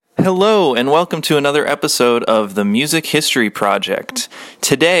Hello, and welcome to another episode of the Music History Project.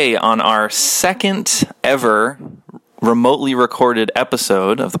 Today, on our second ever remotely recorded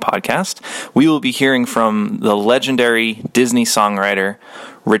episode of the podcast, we will be hearing from the legendary Disney songwriter,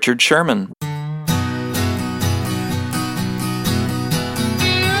 Richard Sherman.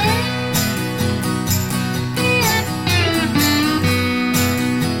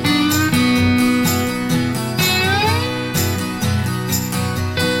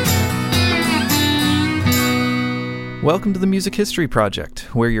 Welcome to the Music History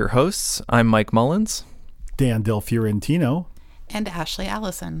Project. We're your hosts. I'm Mike Mullins. Dan Del Fiorentino. And Ashley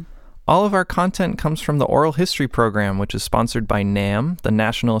Allison. All of our content comes from the Oral History Program, which is sponsored by NAMM, the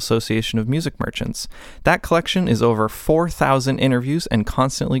National Association of Music Merchants. That collection is over 4,000 interviews and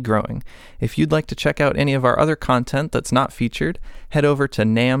constantly growing. If you'd like to check out any of our other content that's not featured, head over to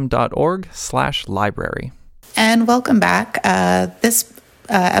namm.org/library. And welcome back. This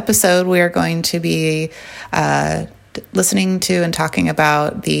episode, we are going to be listening to and talking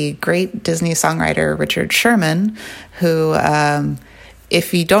about the great Disney songwriter Richard Sherman, who,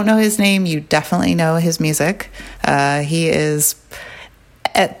 if you don't know his name, you definitely know his music. He is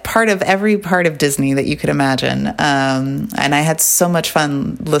part of every part of Disney that you could imagine. And I had so much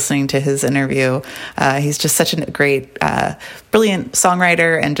fun listening to his interview. He's just such a great, brilliant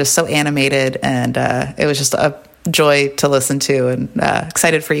songwriter and just so animated. And it was just a joy to listen to, and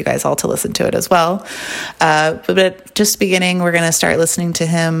excited for you guys all to listen to it as well. But just beginning, we're going to start listening to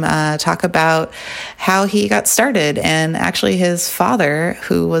him talk about how he got started, and actually his father,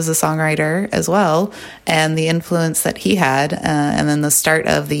 who was a songwriter as well, and the influence that he had, and then the start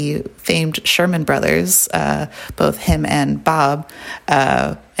of the famed Sherman Brothers, both him and Bob,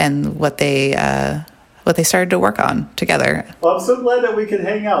 and what they started to work on together. Well, I'm so glad that we could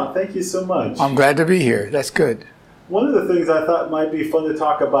hang out. Thank you so much. I'm glad to be here. That's good. One of the things I thought might be fun to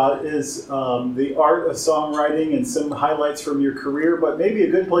talk about is the art of songwriting and some highlights from your career, but maybe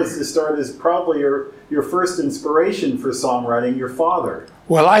a good place to start is probably your first inspiration for songwriting, your father.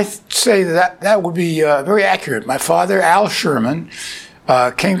 Well, I say that would be very accurate. My father, Al Sherman,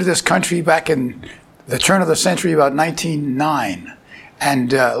 came to this country back in the turn of the century, about 1909.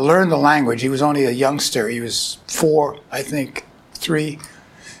 And learned the language. He was only a youngster. He was 4, I think, 3.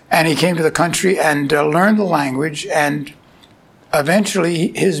 And he came to the country and learned the language. And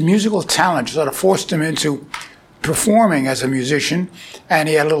eventually, his musical talent sort of forced him into performing as a musician. And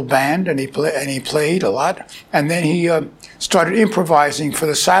he had a little band, and he played a lot. And then he started improvising for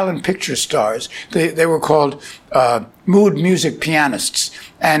the silent picture stars. They were called mood music pianists.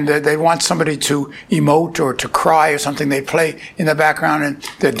 And they'd want somebody to emote or to cry or something. They'd play in the background, and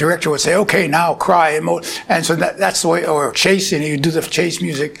the director would say, okay, now cry, emote. And so that's the way, or chase, and he'd do the chase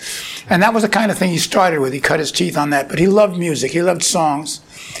music. And that was the kind of thing he started with. He cut his teeth on that. But he loved music. He loved songs.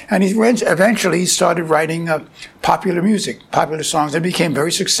 And eventually he started writing popular music, popular songs, and became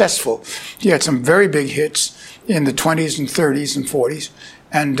very successful. He had some very big hits in the 20s and 30s and 40s.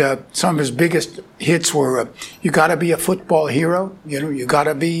 And some of his biggest hits were, you gotta be a football hero. You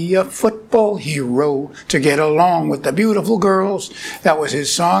gotta be a football hero to get along with the beautiful girls. That was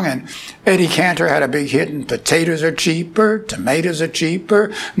his song. And Eddie Cantor had a big hit in Potatoes Are Cheaper, Tomatoes Are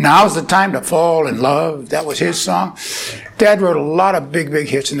Cheaper, Now's the Time to Fall in Love. That was his song. Dad wrote a lot of big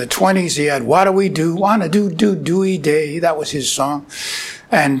hits. In the 20s, he had What Do We Do? Wanna Do, Dewey Day. That was his song.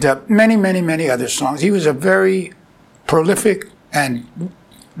 And many other songs. He was a very prolific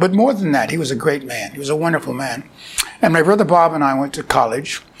but more than that, he was a great man. He was a wonderful man. And my brother Bob and I went to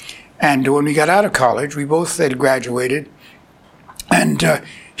college. And when we got out of college, we both had graduated. And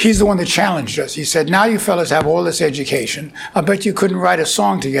he's the one that challenged us. He said, now you fellas have all this education. I bet you couldn't write a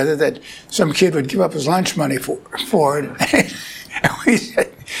song together that some kid would give up his lunch money for it. And we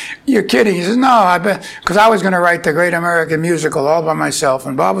said, you're kidding. He says, no, I bet, because I was going to write the Great American Musical all by myself,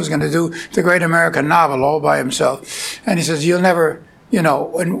 and Bob was going to do the Great American Novel all by himself. And he says, you'll never...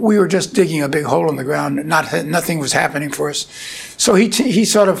 and we were just digging a big hole in the ground. Nothing was happening for us. So he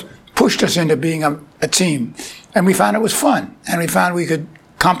sort of pushed us into being a team. And we found it was fun. And we found we could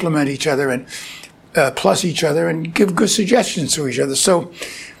complement each other and plus each other and give good suggestions to each other. So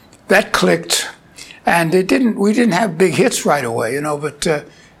that clicked. And we didn't have big hits right away, but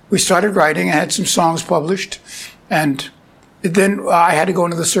we started writing and had some songs published. And then I had to go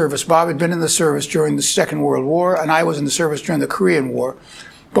into the service. Bob had been in the service during the Second World War, and I was in the service during the Korean War.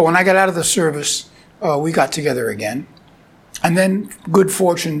 But when I got out of the service, we got together again. And then good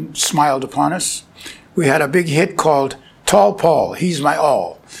fortune smiled upon us. We had a big hit called Tall Paul, He's My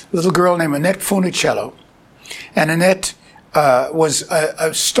All. A little girl named Annette Funicello. And Annette was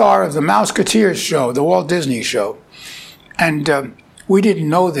a star of the Mouseketeers show, the Walt Disney show. And we didn't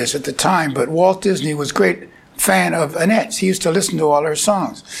know this at the time, but Walt Disney was great fan of Annette's. He used to listen to all her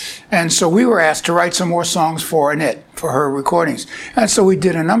songs. And so we were asked to write some more songs for Annette, for her recordings. And so we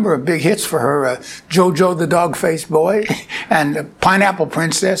did a number of big hits for her, Jojo the Dog-Faced Boy and Pineapple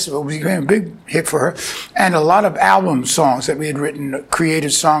Princess, it was a big hit for her, and a lot of album songs that we had written,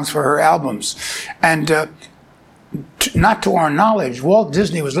 created songs for her albums. And not to our knowledge, Walt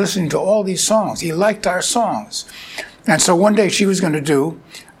Disney was listening to all these songs. He liked our songs. And so one day she was going to do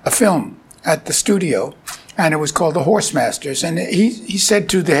a film at the studio, and it was called The Horsemasters. And he said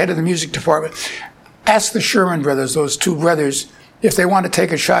to the head of the music department, ask the Sherman Brothers, those two brothers, if they want to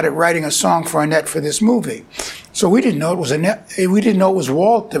take a shot at writing a song for Annette for this movie. So we didn't know it was Annette. We didn't know it was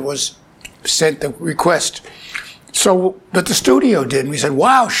Walt that was sent the request. So, but the studio did. And we said,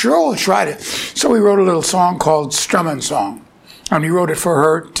 wow, sure, we'll try it. So we wrote a little song called Strummin' Song. And we wrote it for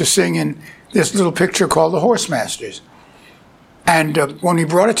her to sing in this little picture called The Horsemasters. And when we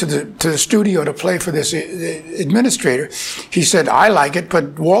brought it to the studio to play for this administrator, he said, I like it,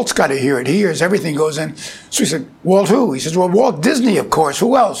 but Walt's got to hear it. He hears everything goes in. So he said, Walt who? He says, well, Walt Disney, of course.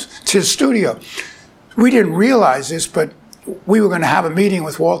 Who else? It's his studio. We didn't realize this, but we were going to have a meeting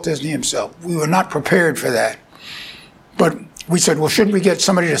with Walt Disney himself. We were not prepared for that. But we said, well, shouldn't we get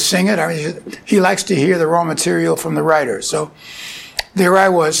somebody to sing it? I mean, he likes to hear the raw material from the writer. So there I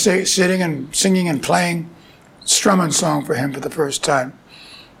was, sitting and singing and playing Strummin' Song for him for the first time.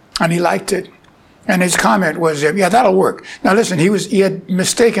 And he liked it. And his comment was, yeah, that'll work. Now listen, he had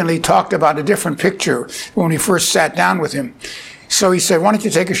mistakenly talked about a different picture when we first sat down with him. So he said, why don't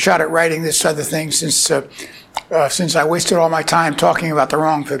you take a shot at writing this other thing since I wasted all my time talking about the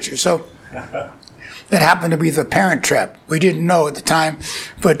wrong picture. So that happened to be The Parent Trap. We didn't know at the time,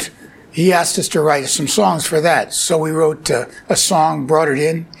 but he asked us to write some songs for that. So we wrote a song, brought it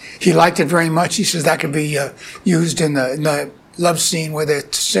in. He liked it very much. He says that could be used in the love scene where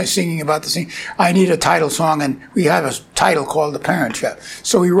they're singing about the scene. I need a title song, and we have a title called The Parent Trap.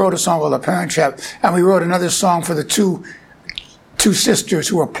 So we wrote a song called The Parent Trap, and we wrote another song for the two sisters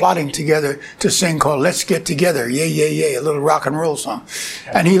who were plotting together to sing called Let's Get Together, Yay, Yay, Yay, a little rock and roll song.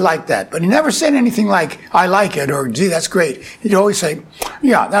 And he liked that. But he never said anything like, I like it, or gee, that's great. He'd always say,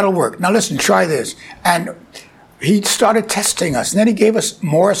 yeah, that'll work. Now listen, try this. And he started testing us. And then he gave us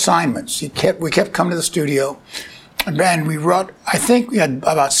more assignments. We kept coming to the studio. And we wrote, I think we had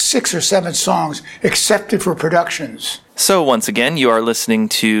about 6 or 7 songs accepted for productions. So once again, you are listening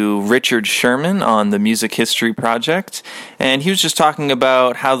to Richard Sherman on the Music History Project, and he was just talking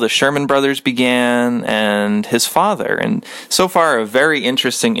about how the Sherman Brothers began and his father. And so far, a very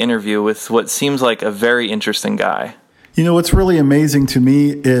interesting interview with what seems like a very interesting guy. You know, what's really amazing to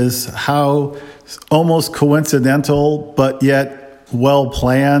me is how almost coincidental, but yet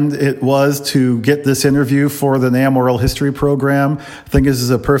well-planned it was to get this interview for the NAMM Oral History Program. I think this is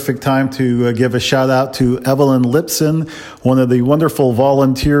a perfect time to give a shout-out to Evelyn Lipson, one of the wonderful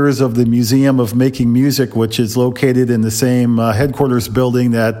volunteers of the Museum of Making Music, which is located in the same headquarters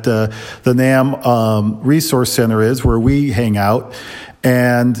building that the NAMM Resource Center is, where we hang out.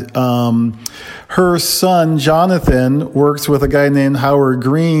 And her son, Jonathan, works with a guy named Howard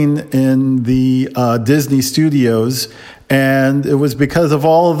Green in the Disney Studios. And it was because of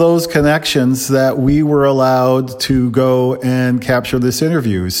all of those connections that we were allowed to go and capture this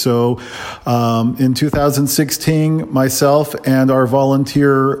interview. So in 2016, myself and our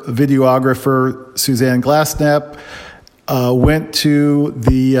volunteer videographer, Suzanne Glassnap, went to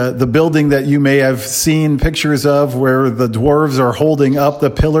the building that you may have seen pictures of where the dwarves are holding up the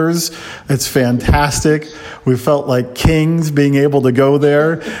pillars. It's fantastic. We felt like kings being able to go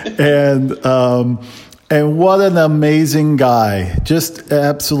there. And what an amazing guy. Just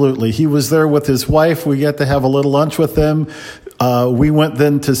absolutely. He was there with his wife. We got to have a little lunch with them. We went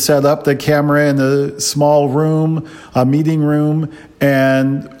then to set up the camera in a small room, a meeting room,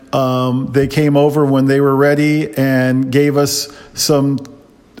 and they came over when they were ready and gave us some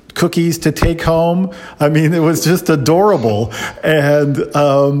cookies to take home. I mean, it was just adorable and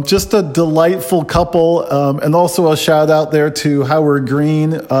just a delightful couple. And also a shout out there to Howard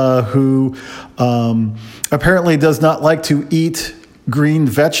Green, who apparently does not like to eat green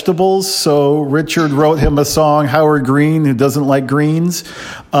vegetables. So Richard wrote him a song, Howard Green, who doesn't like greens.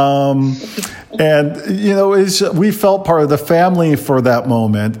 And, you know, we felt part of the family for that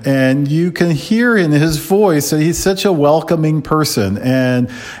moment. And you can hear in his voice that he's such a welcoming person and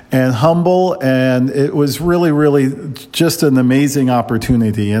humble. And it was really, really just an amazing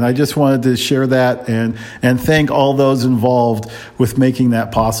opportunity. And I just wanted to share that and thank all those involved with making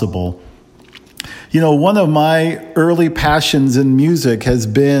that possible. One of my early passions in music has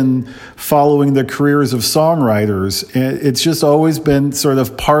been following the careers of songwriters. It's just always been sort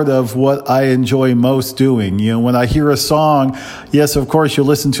of part of what I enjoy most doing. When I hear a song, yes, of course, you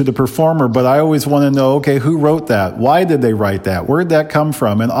listen to the performer, but I always want to know, okay, who wrote that? Why did they write that? Where'd that come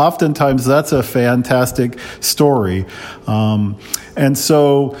from? And oftentimes that's a fantastic story. And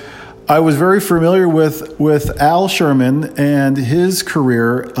so I was very familiar with Al Sherman and his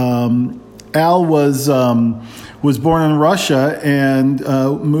career. Al was born in Russia and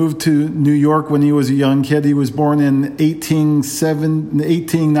moved to New York when he was a young kid. He was born in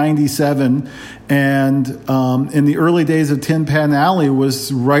 1897, and in the early days of Tin Pan Alley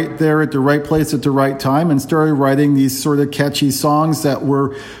was right there at the right place at the right time, and started writing these sort of catchy songs that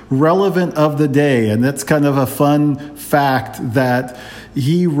were relevant of the day. And that's kind of a fun fact that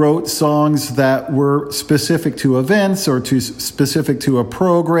he wrote songs that were specific to events or specific to a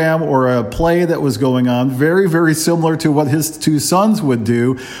program or a play that was going on, very, very similar to what his two sons would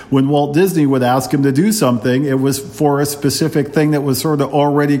do when Walt Disney would ask him to do something. It was for a specific thing that was sort of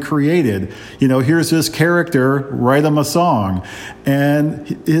already created. Here's this character, write him a song. And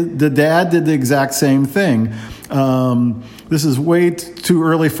the dad did the exact same thing. This is way too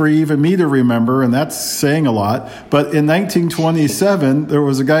early for even me to remember, and that's saying a lot. But in 1927, there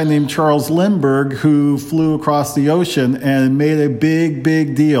was a guy named Charles Lindbergh who flew across the ocean and made a big,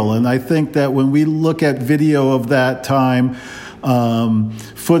 big deal. And I think that when we look at video of that time,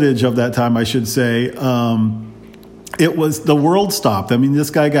 footage of that time, I should say, it was the world stopped. I mean, this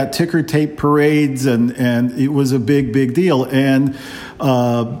guy got ticker tape parades, and it was a big, big deal. And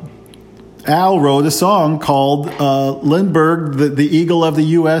Al wrote a song called Lindbergh, the Eagle of the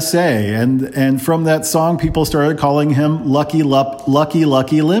USA. And from that song, people started calling him Lucky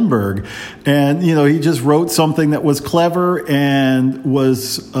Lindbergh. And, he just wrote something that was clever and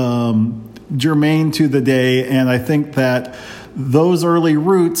was germane to the day. And I think that those early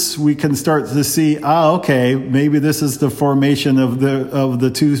roots, we can start to see, okay, maybe this is the formation of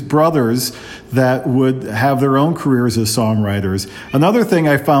the two brothers that would have their own careers as songwriters. Another thing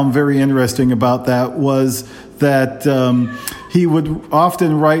I found very interesting about that was that he would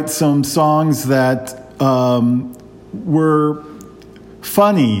often write some songs that were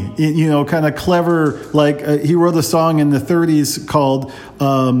funny, kind of clever. Like he wrote a song in the 30s called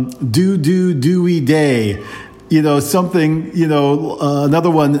Dewey Day. Something, another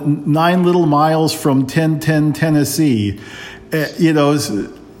one, 9 Little Miles from 1010 Tennessee.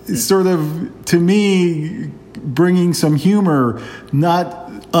 Sort of, to me, bringing some humor, not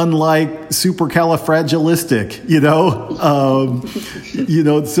unlike supercalifragilistic,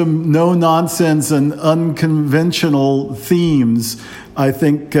 some no-nonsense and unconventional themes, I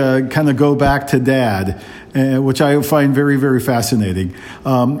think, kind of go back to Dad. Which I find very, very fascinating.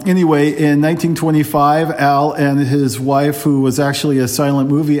 Anyway, in 1925, Al and his wife, who was actually a silent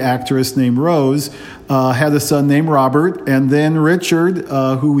movie actress named Rose, had a son named Robert. And then Richard,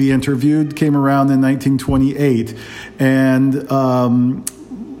 who we interviewed, came around in 1928. And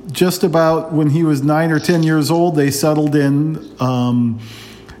just about when he was 9 or 10 years old, they settled in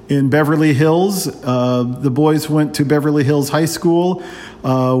Beverly Hills. The boys went to Beverly Hills High School,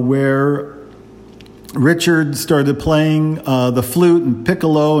 where Richard started playing the flute and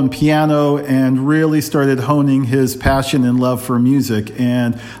piccolo and piano and really started honing his passion and love for music.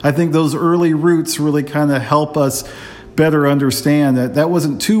 And I think those early roots really kind of help us better understand that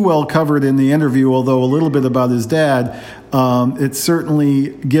wasn't too well covered in the interview, although a little bit about his dad. It certainly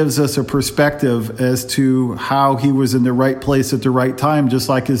gives us a perspective as to how he was in the right place at the right time, just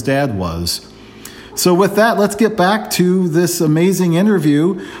like his dad was. So with that, let's get back to this amazing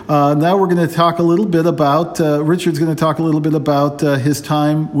interview. Now we're going to talk a little bit about, Richard's going to talk a little bit about his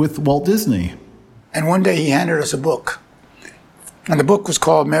time with Walt Disney. And one day he handed us a book. And the book was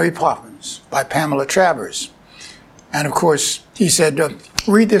called Mary Poppins by Pamela Travers. And of course, he said,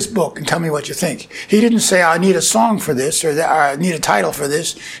 read this book and tell me what you think. He didn't say, I need a song for this or I need a title for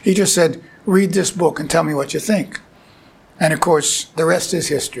this. He just said, read this book and tell me what you think. And of course, the rest is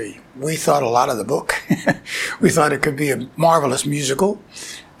history. We thought a lot of the book. We thought it could be a marvelous musical.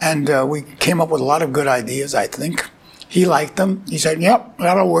 And we came up with a lot of good ideas, I think. He liked them. He said, yep,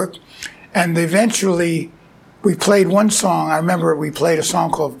 that'll work. And eventually, we played one song. I remember we played a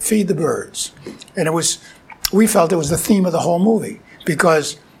song called Feed the Birds. And we felt it was the theme of the whole movie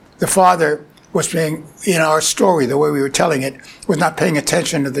because the father was being, in our story, the way we were telling it, was not paying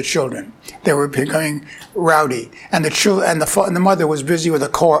attention to the children. They were becoming rowdy. And the mother was busy with a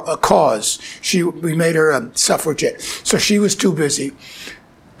cause. We made her a suffragette. So she was too busy.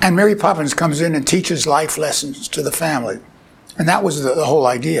 And Mary Poppins comes in and teaches life lessons to the family. And that was the whole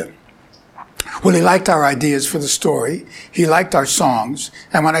idea. Well, he liked our ideas for the story. He liked our songs.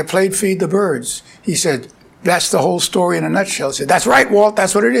 And when I played Feed the Birds, he said, that's the whole story in a nutshell. I said, that's right, Walt,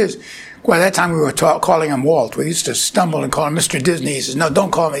 that's what it is. Well, at that time we were calling him Walt. We used to stumble and call him Mr. Disney. He says, no,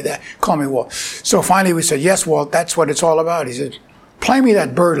 don't call me that. Call me Walt. So finally we said, yes, Walt, that's what it's all about. He said, play me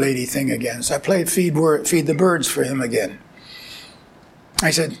that bird lady thing again. So I played Feed the Birds for him again.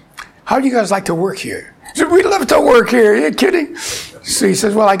 I said, how do you guys like to work here? He said, we love to work here. Are you kidding? So he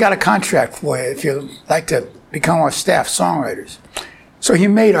says, well, I got a contract for you if you'd like to become our staff songwriters. So he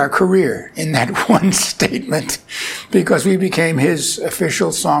made our career in that one statement because we became his official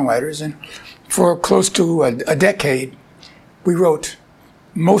songwriters. And for close to a decade, we wrote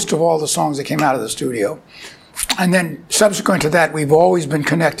most of all the songs that came out of the studio. And then subsequent to that, we've always been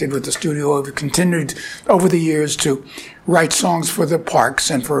connected with the studio. We've continued over the years to write songs for the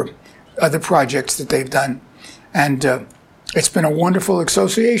parks and for other projects that they've done. And it's been a wonderful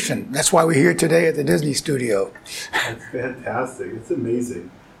association. That's why we're here today at the Disney studio. That's fantastic. It's amazing.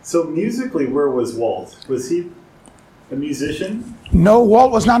 So musically, where was Walt? Was he a musician? No,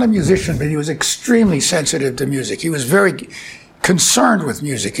 Walt was not a musician, but he was extremely sensitive to music. He was very concerned with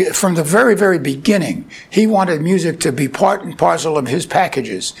music. From the very, very beginning, he wanted music to be part and parcel of his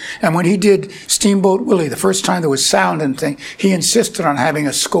packages. And when he did Steamboat Willie, the first time there was sound and thing, he insisted on having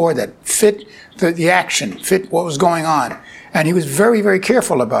a score that fit the action, fit what was going on. And he was very, very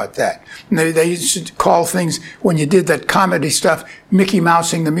careful about that. And they used to call things, when you did that comedy stuff, Mickey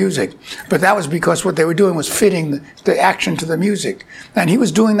Mousing the music. But that was because what they were doing was fitting the action to the music. And he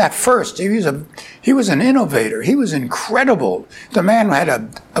was doing that first. He was an innovator. He was incredible. The man had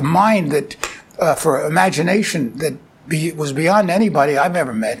a mind that, for imagination that was beyond anybody I've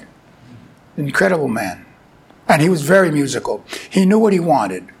ever met. Incredible man. And he was very musical. He knew what he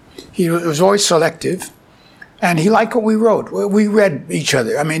wanted. He was always selective. And he liked what we wrote. We read each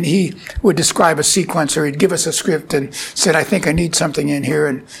other. I mean, he would describe a sequence or he'd give us a script and said, I think I need something in here.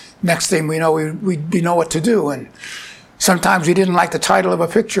 And next thing we know, we know what to do. And sometimes we didn't like the title of a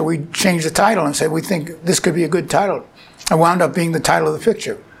picture. We'd change the title and say, we think this could be a good title. It wound up being the title of the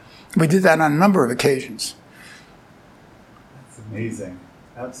picture. We did that on a number of occasions. That's amazing.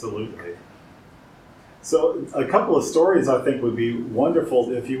 Absolutely. So a couple of stories I think would be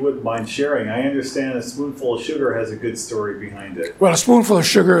wonderful if you wouldn't mind sharing. I understand A Spoonful of Sugar has a good story behind it. Well, A Spoonful of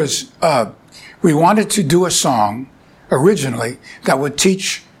Sugar is, we wanted to do a song originally that would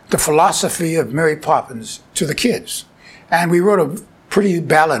teach the philosophy of Mary Poppins to the kids. And we wrote a pretty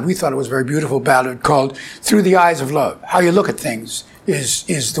ballad. We thought it was a very beautiful ballad called Through the Eyes of Love. How you look at things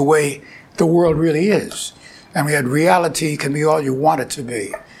is the way the world really is. And we had reality can be all you want it to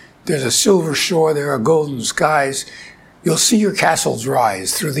be. There's a silver shore, there are golden skies. You'll see your castles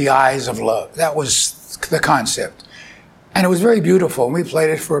rise through the eyes of love. That was the concept. And it was very beautiful. And we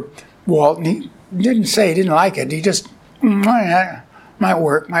played it for Walt, and he didn't say he didn't like it. He just, might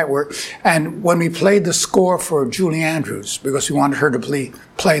work. And when we played the score for Julie Andrews, because we wanted her to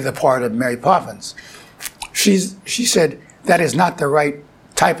play the part of Mary Poppins, she said, that is not the right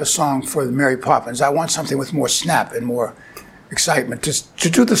type of song for Mary Poppins. I want something with more snap and more excitement to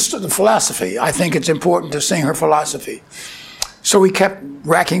do the philosophy. I think it's important to sing her philosophy. So we kept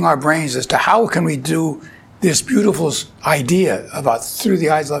racking our brains as to how can we do this beautiful idea about Through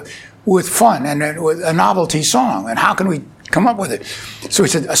the Eyes of Love with fun and with a novelty song, and how can we come up with it? So we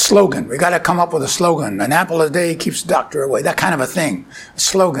said a slogan. We got to come up with a slogan. An apple a day keeps the doctor away. That kind of a thing. A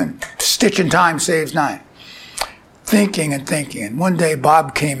slogan. Stitch in time saves 9. Thinking. And one day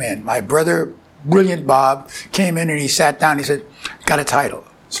Bob came in. My brother, brilliant Bob, came in and he sat down. He said, got a title.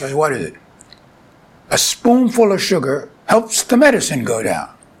 So I said, what is it? A spoonful of sugar helps the medicine go down.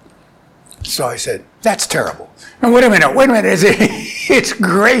 So I said, that's terrible. And wait a minute. It's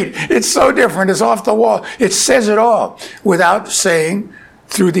great. It's so different. It's off the wall. It says it all without saying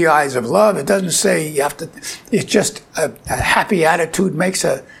Through the Eyes of Love. It doesn't say you have to, it's just a happy attitude makes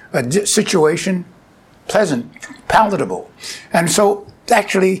a situation pleasant, palatable. And so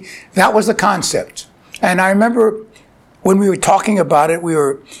actually, that was the concept. And I remember when we were talking about it, we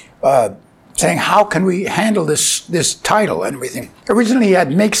were saying, how can we handle this title and everything? Originally, he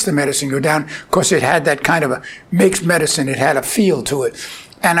had Makes the Medicine Go Down, because it had that kind of a makes medicine. It had a feel to it.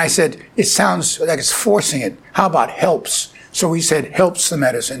 And I said, it sounds like it's forcing it. How about helps? So we said, helps the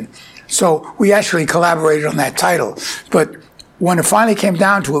medicine. So we actually collaborated on that title. But when it finally came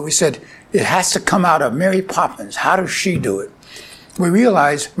down to it, we said, it has to come out of Mary Poppins. How does she do it? We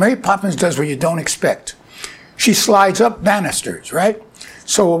realized Mary Poppins does what you don't expect. She slides up banisters, right?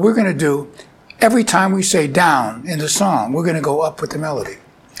 So what we're going to do, every time we say down in the song, we're going to go up with the melody.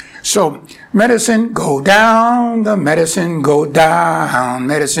 So, medicine go down, the medicine go down,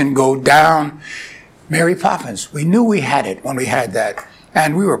 medicine go down. Mary Poppins, we knew we had it when we had that.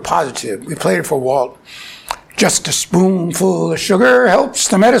 And we were positive. We played it for Walt. Just a spoonful of sugar helps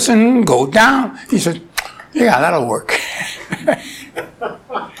the medicine go down. He said, yeah, that'll work.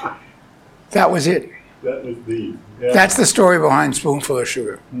 That was it. That was the... Yeah. That's the story behind Spoonful of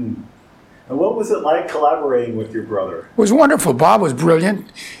Sugar. And what was it like collaborating with your brother? It was wonderful. Bob was brilliant.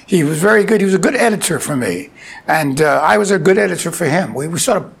 He was very good. He was a good editor for me. And I was a good editor for him. We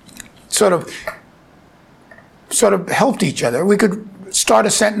sort of helped each other. We could start a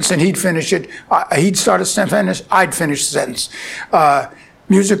sentence and he'd finish it. He'd start a sentence, I'd finish the sentence.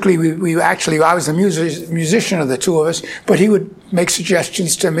 Musically, I was the musician of the two of us, but he would make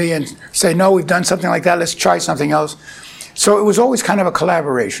suggestions to me and say, no, we've done something like that, let's try something else. So it was always kind of a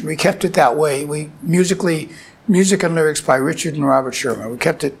collaboration. We kept it that way. Music and lyrics by Richard and Robert Sherman. We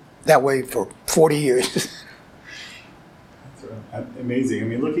kept it that way for 40 years. That's amazing. I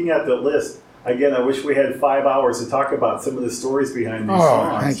mean, looking at the list, again, I wish we had 5 hours to talk about some of the stories behind these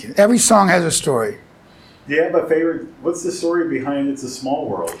songs. Thank you. Every song has a story. Do you have a favorite? What's the story behind It's a Small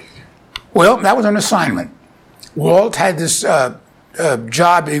World? Well, that was an assignment. Walt had this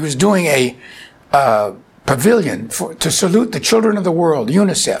job. He was doing a pavilion to salute the children of the world,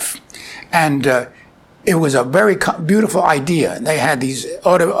 UNICEF. And it was a very beautiful idea. They had these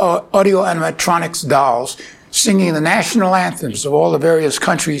audio animatronics dolls singing the national anthems of all the various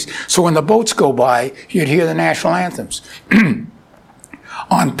countries. So when the boats go by, you'd hear the national anthems.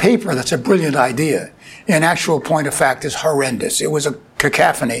 On paper, that's a brilliant idea. In actual point of fact, it's horrendous. It was a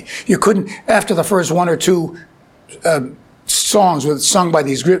cacophony. You couldn't, after the first one or two songs were sung by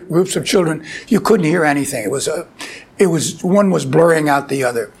these groups of children, you couldn't hear anything. One was blurring out the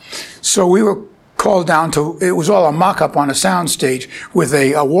other. So we were called down to, it was all a mock-up on a sound stage with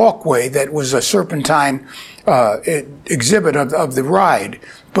a walkway that was a serpentine exhibit of the ride,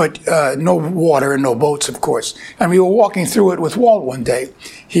 but no water and no boats, of course. And we were walking through it with Walt one day.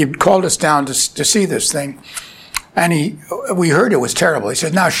 He called us down to see this thing, and we heard it was terrible. He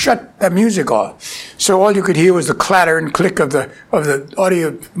said, now shut that music off. So all you could hear was the clatter and click of the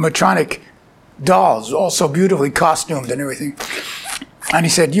audio-matronic dolls, all so beautifully costumed and everything. And he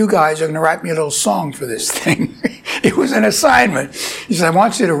said, you guys are going to write me a little song for this thing. It was an assignment. He said, I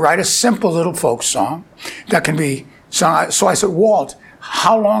want you to write a simple little folk song that can be sung. So I said, Walt,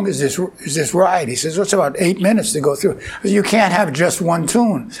 how long is this ride? He says, well, it's about 8 minutes to go through. I said, you can't have just one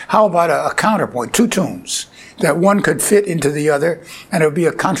tune. How about a counterpoint, 2 tunes, that one could fit into the other, and it would be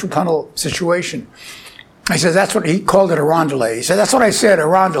a contrapuntal situation. I said, that's what he called it, a rondelay. He said, that's what I said, a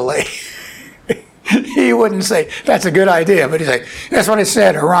rondelay. He wouldn't say, that's a good idea, but he'd say, that's what I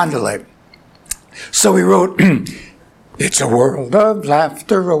said, a rondelay. So we wrote, it's a world of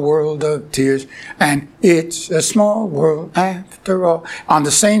laughter, a world of tears, and it's a small world after all. On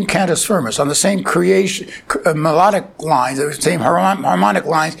the same cantus firmus, on the same creation, melodic lines, the same harmonic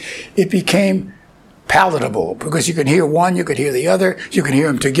lines, it became palatable because you could hear one, you could hear the other, you could hear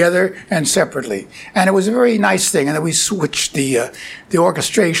them together and separately. And it was a very nice thing. And then we switched the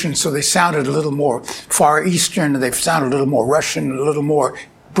orchestration so they sounded a little more Far Eastern, they sounded a little more Russian, a little more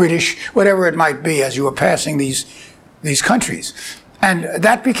British, whatever it might be as you were passing these countries. And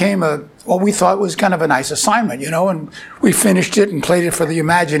that became what we thought was kind of a nice assignment, and we finished it and played it for the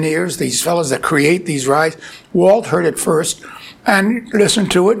Imagineers, these fellows that create these rides. Walt heard it first and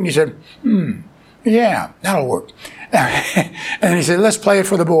listened to it and he said, yeah, that'll work. And he said, let's play it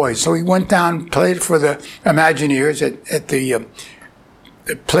for the boys. So he went down, played it for the Imagineers at the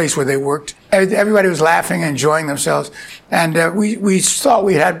place where they worked. Everybody was laughing, enjoying themselves. And we thought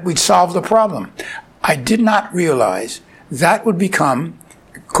we'd solved the problem. I did not realize that would become,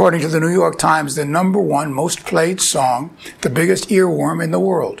 according to the New York Times, the #1 most played song, the biggest earworm in the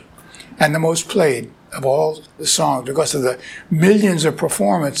world, and the most played of all the songs because of the millions of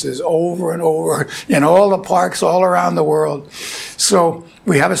performances over and over in all the parks all around the world. So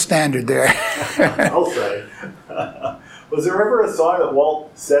we have a standard there. I'll say. Was there ever a song that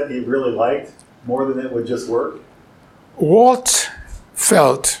Walt said he really liked more than it would just work? Walt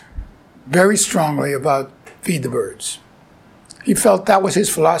felt very strongly about Feed the Birds. He felt that was his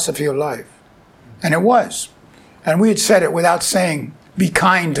philosophy of life. And it was. And we had said it without saying, be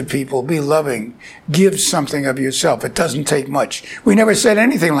kind to people, be loving, give something of yourself. It doesn't take much. We never said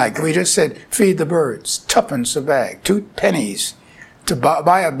anything like that. We just said, feed the birds, 2pence a bag, 2 pennies to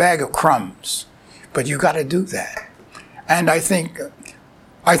buy a bag of crumbs. But you got to do that. And I think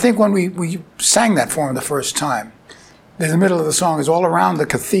when we sang that for him the first time, in the middle of the song is all around the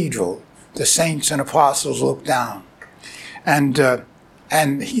cathedral, the saints and apostles look down. And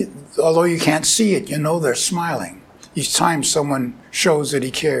And although you can't see it, you know they're smiling each time someone shows that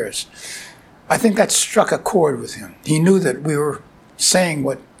he cares. I think that struck a chord with him. He knew that we were saying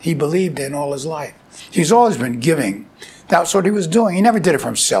what he believed in all his life. He's always been giving. That's what he was doing. He never did it for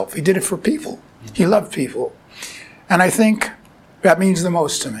himself. He did it for people. He loved people. And I think that means the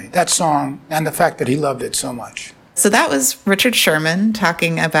most to me, that song and the fact that he loved it so much. So that was Richard Sherman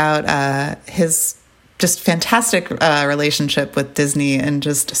talking about his just fantastic relationship with Disney and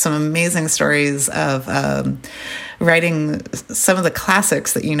just some amazing stories of writing some of the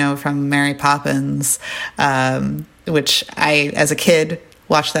classics that you know from Mary Poppins, which I, as a kid,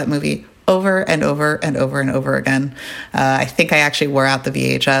 watched that movie over and over and over and over again. I think I actually wore out the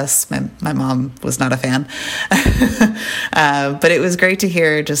VHS. My mom was not a fan. But it was great to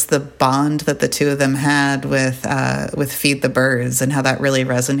hear just the bond that the two of them had with Feed the Birds and how that really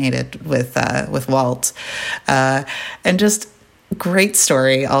resonated with Walt. And just great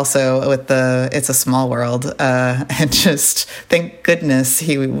story also with the It's a Small World, and just thank goodness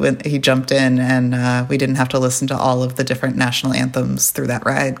he jumped in and we didn't have to listen to all of the different national anthems through that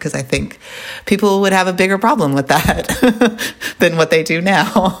ride, because I think people would have a bigger problem with that than what they do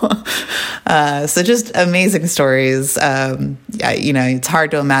now. So just amazing stories. It's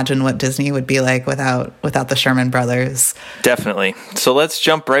hard to imagine what Disney would be like without the Sherman Brothers. Definitely. So let's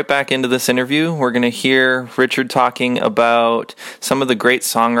jump right back into this interview. We're going to hear Richard talking about some of the great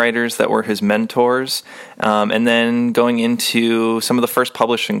songwriters that were his mentors, and then going into some of the first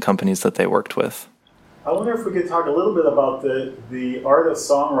publishing companies that they worked with. I wonder if we could talk a little bit about the art of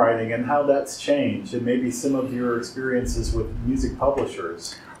songwriting and how that's changed, and maybe some of your experiences with music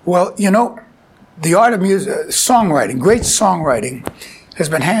publishers. Well, the art of music, songwriting, great songwriting, has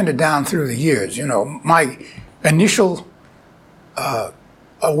been handed down through the years. My initial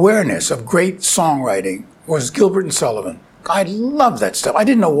awareness of great songwriting was Gilbert and Sullivan. I loved that stuff. I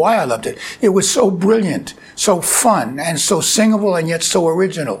didn't know why I loved it. It was so brilliant, so fun, and so singable, and yet so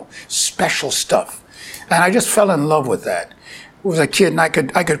original, special stuff. And I just fell in love with that. I was a kid, and I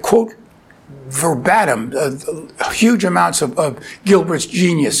could quote verbatim huge amounts of Gilbert's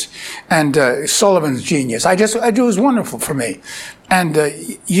genius and Sullivan's genius. It was wonderful for me. And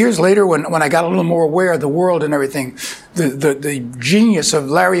years later, when I got a little more aware of the world and everything, the genius of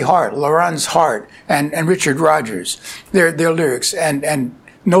Larry Hart, Lorenz Hart, and Richard Rogers, their lyrics, and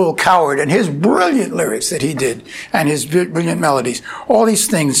Noel Coward and his brilliant lyrics that he did, and his brilliant melodies, all these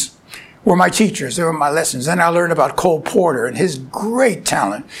things were my teachers. They were my lessons. Then I learned about Cole Porter and his great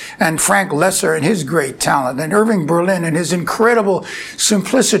talent, and Frank Lesser and his great talent, and Irving Berlin and his incredible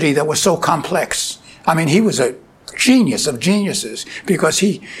simplicity that was so complex. I mean, he was a genius of geniuses, because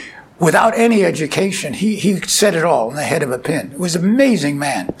he, without any education, he said it all in the head of a pin. He was an amazing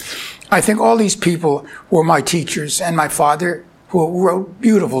man. I think all these people were my teachers, and my father, who wrote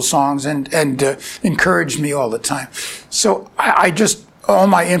beautiful songs and encouraged me all the time. So all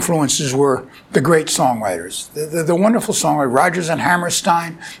my influences were the great songwriters, the wonderful songwriters, Rodgers and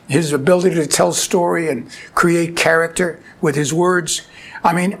Hammerstein, his ability to tell story and create character with his words.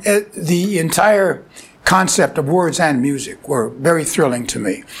 I mean, the entire concept of words and music were very thrilling to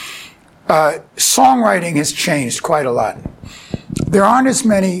me. Songwriting has changed quite a lot. There aren't as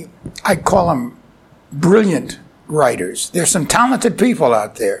many, I call them brilliant writers. There's some talented people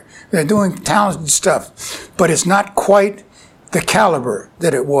out there. They're doing talented stuff, but it's not quite the caliber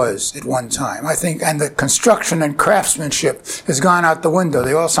that it was at one time, I think, and the construction and craftsmanship has gone out the window.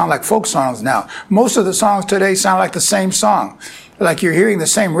 They all sound like folk songs now. Most of the songs today sound like the same song, like you're hearing the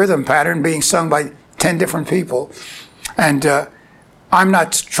same rhythm pattern being sung by 10 different people. And I'm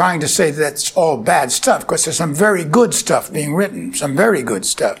not trying to say that's all bad stuff, because there's some very good stuff being written, some very good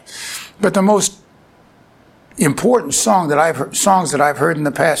stuff. But the most important songs that I've heard in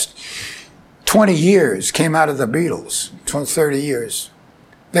the past 20 years came out of the Beatles. 30 years.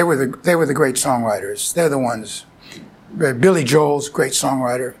 They were the great songwriters. They're the ones. Billy Joel's a great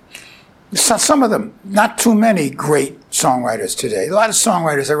songwriter. Some of them, not too many great songwriters today. A lot of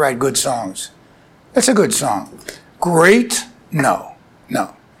songwriters that write good songs. That's a good song. Great? No.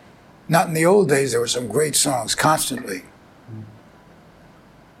 Not in the old days. There were some great songs constantly.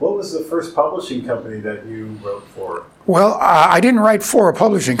 What was the first publishing company that you wrote for? Well, I didn't write for a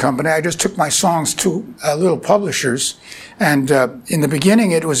publishing company. I just took my songs to little publishers. And in the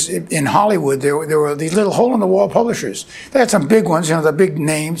beginning, it was in Hollywood. There were these little hole-in-the-wall publishers. They had some big ones, the big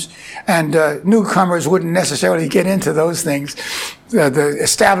names. And newcomers wouldn't necessarily get into those things. The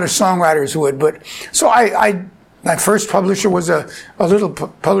established songwriters would. But so my first publisher was a little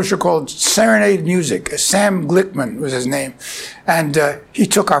publisher called Serenade Music. Sam Glickman was his name. And he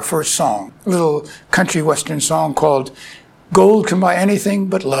took our first song, a little country western song called Gold Can Buy Anything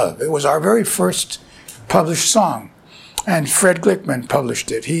But Love. It was our very first published song. And Fred Glickman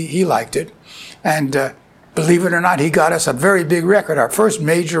published it. He liked it. And believe it or not, he got us a very big record. Our first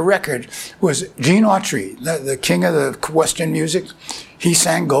major record was Gene Autry, the king of the Western music. He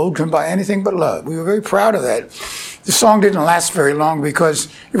sang Gold Can Buy Anything But Love. We were very proud of that. The song didn't last very long because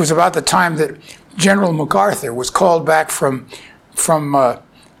it was about the time that General MacArthur was called back from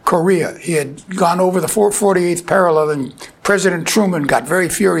Korea. He had gone over the 48th parallel, and President Truman got very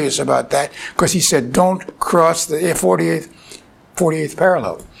furious about that because he said, don't cross the 48th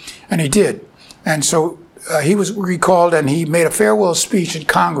parallel. And he did. And so he was recalled, and he made a farewell speech in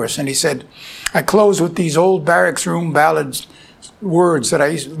Congress, and he said, I close with these old barracks room ballads words that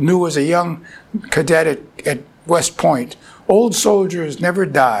I knew as a young cadet at West Point. Old soldiers never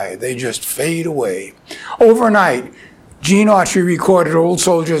die, they just fade away. Overnight, Gene Autry recorded Old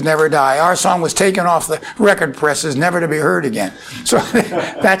Soldiers Never Die. Our song was taken off the record presses, never to be heard again. So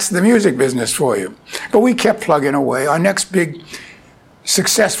that's the music business for you. But we kept plugging away. Our next big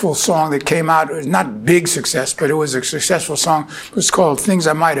successful song that came out, it was not big success, but it was a successful song, it was called Things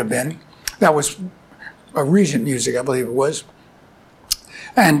I Might Have Been. That was a Regent music, I believe it was.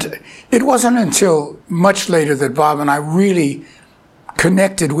 And it wasn't until much later that Bob and I really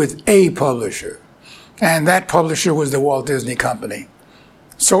connected with a publisher. And that publisher was the Walt Disney Company.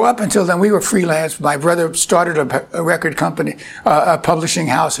 So up until then, we were freelance. My brother started a record company, a publishing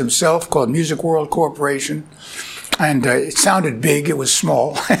house himself called Music World Corporation. And it sounded big. It was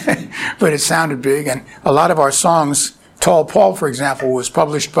small, but it sounded big. And a lot of our songs, Tall Paul, for example, was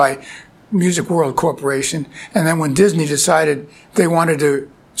published by Music World Corporation. And then when Disney decided they wanted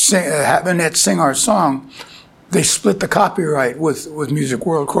to have Annette sing our song, they split the copyright with Music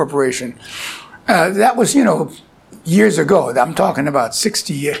World Corporation. That was, years ago. I'm talking about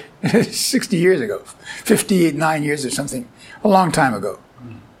 60 years ago, 58, 9 years or something, a long time ago.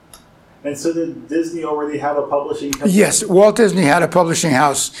 And so did Disney already have a publishing company? Yes, Walt Disney had a publishing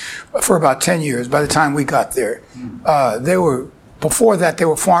house for about 10 years by the time we got there. Before that, they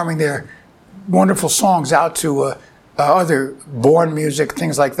were farming their wonderful songs out to other Bourne music,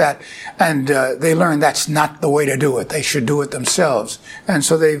 things like that. And they learned that's not the way to do it. They should do it themselves. And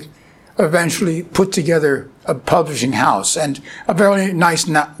so they've eventually put together a publishing house. And a very nice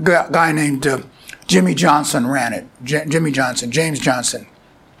guy named Jimmy Johnson ran it. James Johnson,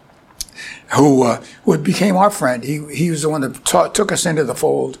 who became our friend. He was the one that took us into the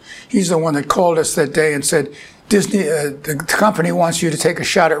fold. He's the one that called us that day and said, Disney, the company wants you to take a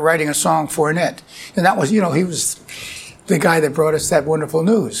shot at writing a song for Annette. And that was, he was the guy that brought us that wonderful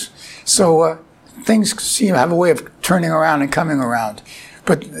news. So things seem to have a way of turning around and coming around.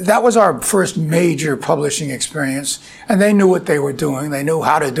 But that was our first major publishing experience. And they knew what they were doing. They knew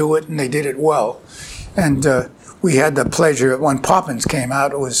how to do it, and they did it well. And we had the pleasure, when Poppins came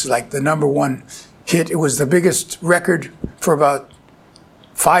out, it was like the #1 hit. It was the biggest record for about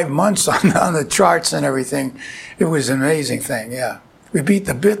 5 months on the charts and everything. It was an amazing thing, yeah. We beat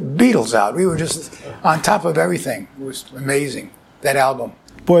the Beatles out. We were just on top of everything. It was amazing, that album.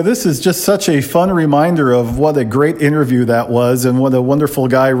 Boy, this is just such a fun reminder of what a great interview that was and what a wonderful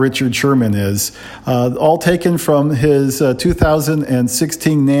guy Richard Sherman is. All taken from his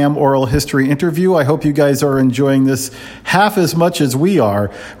 2016 NAMM Oral History interview. I hope you guys are enjoying this half as much as we are.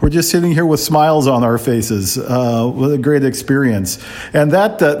 We're just sitting here with smiles on our faces. What a great experience. And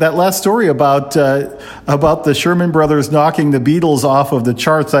that last story about the Sherman Brothers knocking the Beatles off of the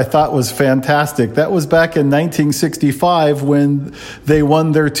charts, I thought was fantastic. That was back in 1965 when they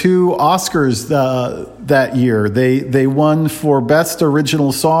won their 2 Oscars that year. They won for Best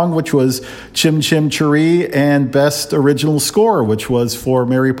Original Song, which was Chim Chim Cheree, and Best Original Score, which was for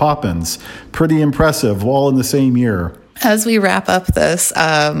Mary Poppins. Pretty impressive, all in the same year. As we wrap up this,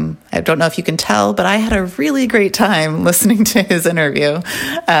 I don't know if you can tell, but I had a really great time listening to his interview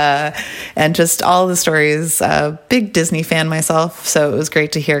and just all the stories. Big Disney fan myself, so it was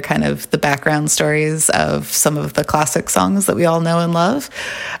great to hear kind of the background stories of some of the classic songs that we all know and love.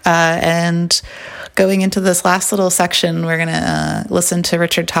 And going into this last little section, we're going to listen to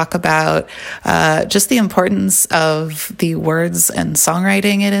Richard talk about just the importance of the words and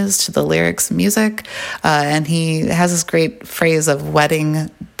songwriting it is to the lyrics music. And he has this great phrase of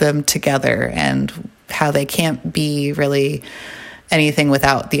wedding them together and how they can't be really anything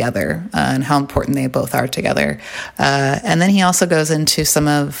without the other and how important they both are together. And then he also goes into some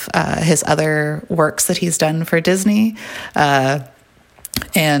of his other works that he's done for Disney.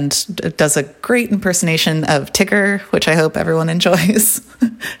 and does a great impersonation of Tigger, which I hope everyone enjoys,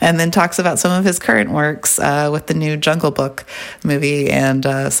 and then talks about some of his current works with the new Jungle Book movie and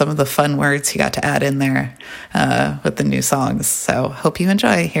some of the fun words he got to add in there with the new songs. So hope you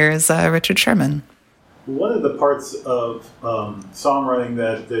enjoy. Here's Richard Sherman. One of the parts of songwriting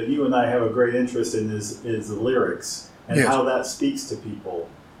that you and I have a great interest in is the lyrics and yes. how that speaks to people.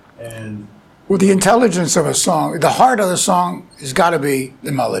 And well, the intelligence of a song, the heart of the song has got to be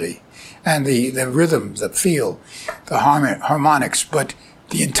the melody and the rhythm, the feel, the harmonics, but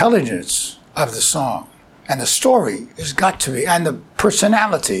the intelligence of the song and the story has got to be, and the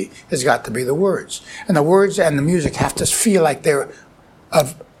personality has got to be the words. And the words and the music have to feel like they're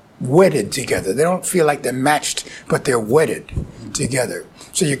wedded together. They don't feel like they're matched, but they're wedded together.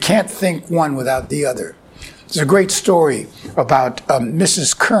 So you can't think one without the other. There's a great story about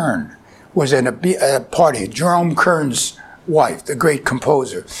Mrs. Kern was in a party, Jerome Kern's wife, the great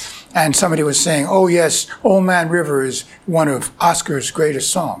composer. And somebody was saying, oh yes, Old Man River is one of Oscar's greatest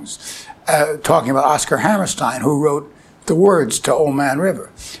songs, talking about Oscar Hammerstein, who wrote the words to Old Man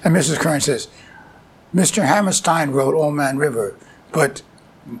River. And Mrs. Kern says, Mr. Hammerstein wrote Old Man River, but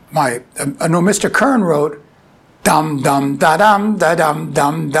Mr. Kern wrote dum dum da dum da dum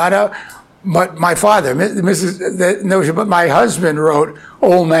dum da da. But my father, but my husband wrote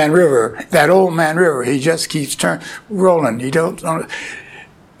Old Man River. That Old Man River, he just keeps rolling. You don't.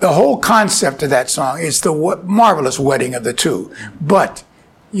 The whole concept of that song is the marvelous wedding of the two, but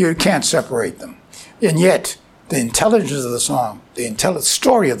you can't separate them. And yet, the intelligence of the song, the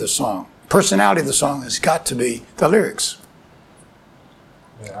story of the song, personality of the song has got to be the lyrics.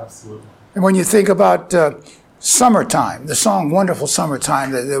 Yeah, absolutely. And when you think about Summertime, the song Wonderful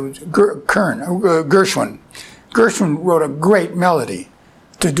Summertime, Gershwin wrote a great melody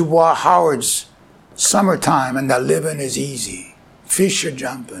to Dubois Howard's Summertime, and the living is easy. Fish are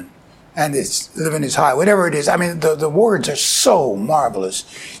jumping, and it's living is high. Whatever it is, I mean, the words are so marvelous.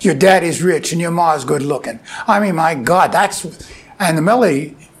 Your daddy's rich and your ma's good looking. I mean, my God, and the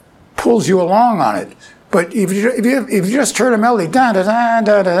melody pulls you along on it. But if you just heard a melody, da da da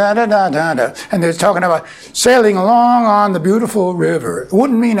da da da da da da, and they're talking about sailing along on the beautiful river, it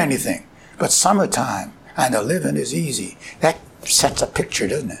wouldn't mean anything. But summertime and the living is easy. That sets a picture,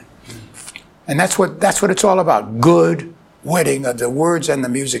 doesn't it? And that's what it's all about. Good wedding of the words and the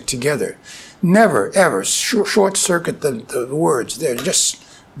music together. Never ever short circuit the words. They're just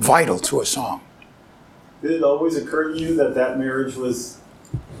vital to a song. Did it always occur to you that marriage was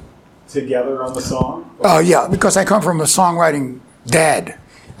together on the song? Yeah, because I come from a songwriting dad,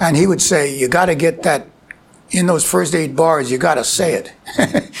 and he would say, you got to get that in those first 8 bars, you got to say it.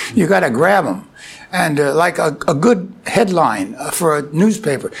 You got to grab them. And like a good headline for a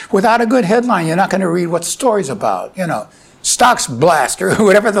newspaper. Without a good headline, you're not going to read what the story's about. You know, stocks blast, or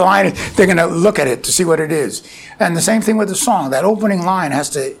whatever the line is, they're going to look at it to see what it is. And the same thing with the song. That opening line has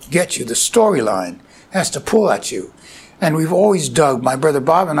to get you. The storyline has to pull at you. And we've always dug, my brother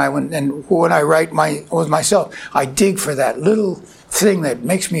Bob and I, when I write with myself, I dig for that little thing that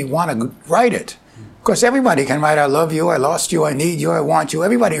makes me want to write it. Because everybody can write, I love you, I lost you, I need you, I want you.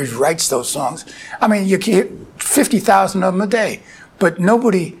 Everybody writes those songs. I mean, you can hit 50,000 of them a day. But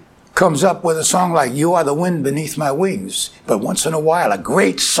nobody comes up with a song like You Are the Wind Beneath My Wings. But once in a while, a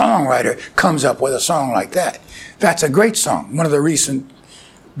great songwriter comes up with a song like that. That's a great song. One of the recent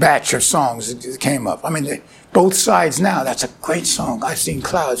batch of songs that came up. I mean, Both Sides Now, that's a great song. I've seen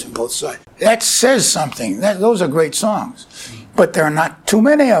clouds on both sides. That says something. Those are great songs. But there are not too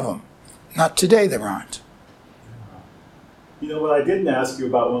many of them. Not today, there aren't. You know, what I didn't ask you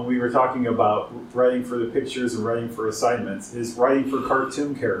about when we were talking about writing for the pictures and writing for assignments is writing for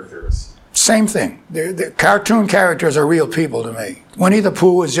cartoon characters. Same thing. The cartoon characters are real people to me. Winnie the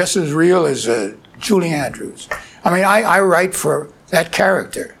Pooh is just as real as Julie Andrews. I mean, I write for that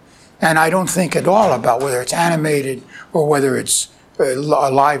character. And I don't think at all about whether it's animated or whether it's a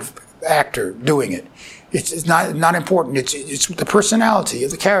live actor doing it. It's not important. It's the personality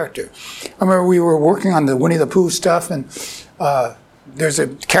of the character. I remember we were working on the Winnie the Pooh stuff, and there's a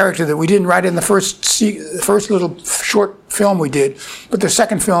character that we didn't write in the first little short film we did, but the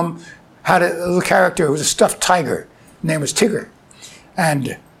second film had a little character who was a stuffed tiger. His name was Tigger.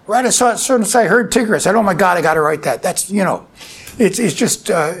 And right as soon as I heard Tigger, I said, oh my God, I got to write that. That's, it's just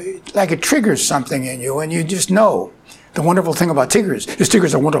like it triggers something in you, and you just know. The wonderful thing about Tiggers is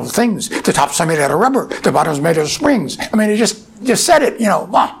Tiggers are wonderful things. The tops are made out of rubber. The bottom's made out of springs. I mean, it just said it,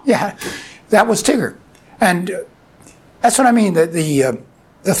 yeah, that was Tigger. And that's what I mean, the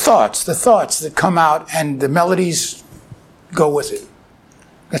thoughts that come out and the melodies go with it.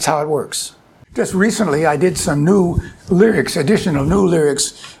 That's how it works. Just recently, I did some additional new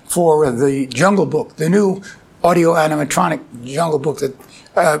lyrics for the Jungle Book, the new audio animatronic Jungle Book that,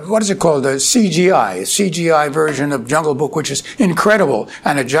 what is it called? The CGI version of Jungle Book, which is incredible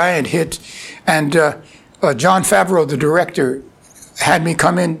and a giant hit. And Jon Favreau, the director, had me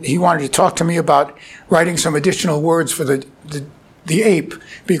come in. He wanted to talk to me about writing some additional words for the ape,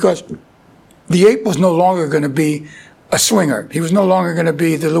 because the ape was no longer going to be a swinger. He was no longer going to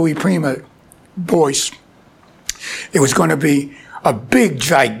be the Louis Prima voice. It was going to be a big,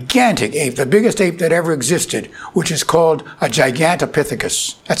 gigantic ape, the biggest ape that ever existed, which is called a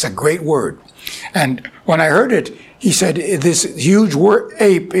Gigantopithecus. That's a great word. And when I heard it, he said, this huge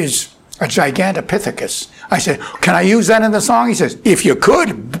ape is a Gigantopithecus. I said, can I use that in the song? He says, if you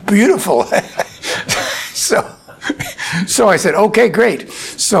could, beautiful. So I said, okay, great.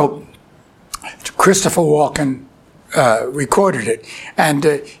 So Christopher Walken recorded it, and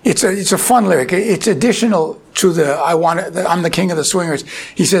it's a fun lyric. It's additional to I'm the king of the swingers.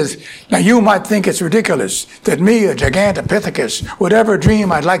 He says, now you might think it's ridiculous that me, a Gigantopithecus, would ever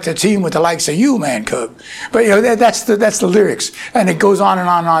dream I'd like to team with the likes of you, man cub. But that's the lyrics, and it goes on and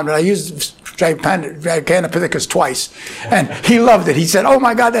on and on. But I used Gigantopithecus twice, and he loved it. He said, oh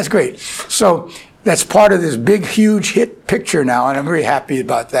my God, that's great. So that's part of this big, huge hit picture now, and I'm very happy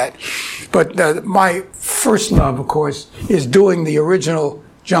about that. But my first love, of course, is doing the original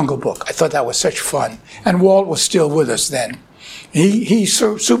Jungle Book. I thought that was such fun. And Walt was still with us then. He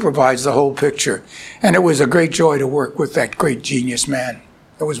supervised the whole picture, and it was a great joy to work with that great genius man.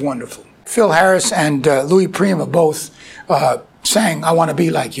 It was wonderful. Phil Harris and Louis Prima both sang I Want to Be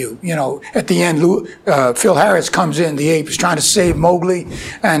Like You. At the end, Phil Harris comes in, the ape is trying to save Mowgli,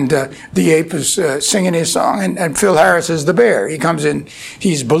 and the ape is singing his song, and Phil Harris is the bear. He comes in,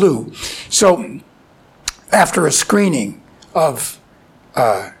 he's Baloo. So after a screening of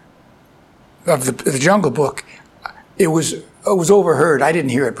the Jungle Book, it was overheard. I didn't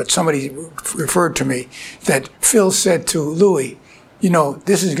hear it, but somebody referred to me that Phil said to Louis,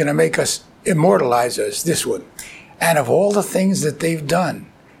 this is going to make us immortalize us, this one. And of all the things that they've done,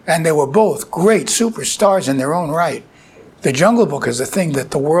 and they were both great superstars in their own right, the Jungle Book is the thing that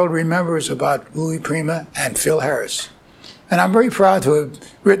the world remembers about Louis Prima and Phil Harris. And I'm very proud to have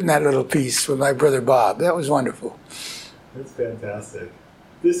written that little piece with my brother Bob. That was wonderful. That's fantastic.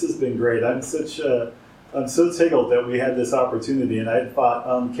 This has been great. I'm so tickled that we had this opportunity, and I thought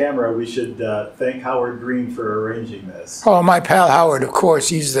on camera we should thank Howard Green for arranging this. Oh, my pal Howard, of course,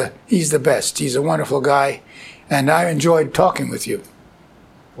 he's the best. He's a wonderful guy. And I enjoyed talking with you.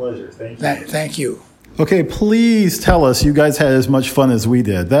 Pleasure. Thank you. Thank you. Okay, please tell us you guys had as much fun as we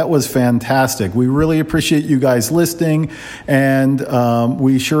did. That was fantastic. We really appreciate you guys listening, and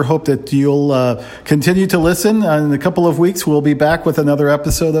we sure hope that you'll continue to listen. In a couple of weeks, we'll be back with another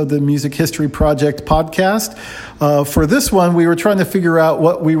episode of the Music History Project podcast. For this one, we were trying to figure out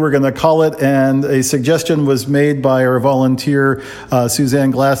what we were going to call it, and a suggestion was made by our volunteer,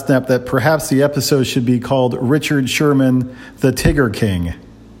 Suzanne Glassnap, that perhaps the episode should be called Richard Sherman, the Tigger King.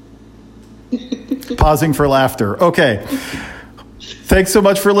 Pausing for laughter. Okay. Thanks so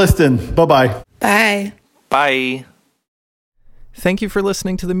much for listening. Bye-bye. Bye. Bye. Thank you for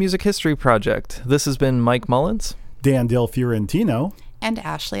listening to the Music History Project. This has been Mike Mullins, Dan Del Fiorentino, and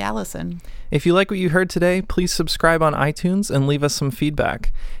Ashley Allison. If you like what you heard today, please subscribe on iTunes and leave us some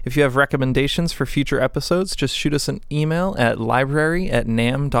feedback. If you have recommendations for future episodes, just shoot us an email at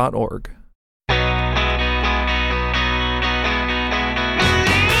library@nam.org.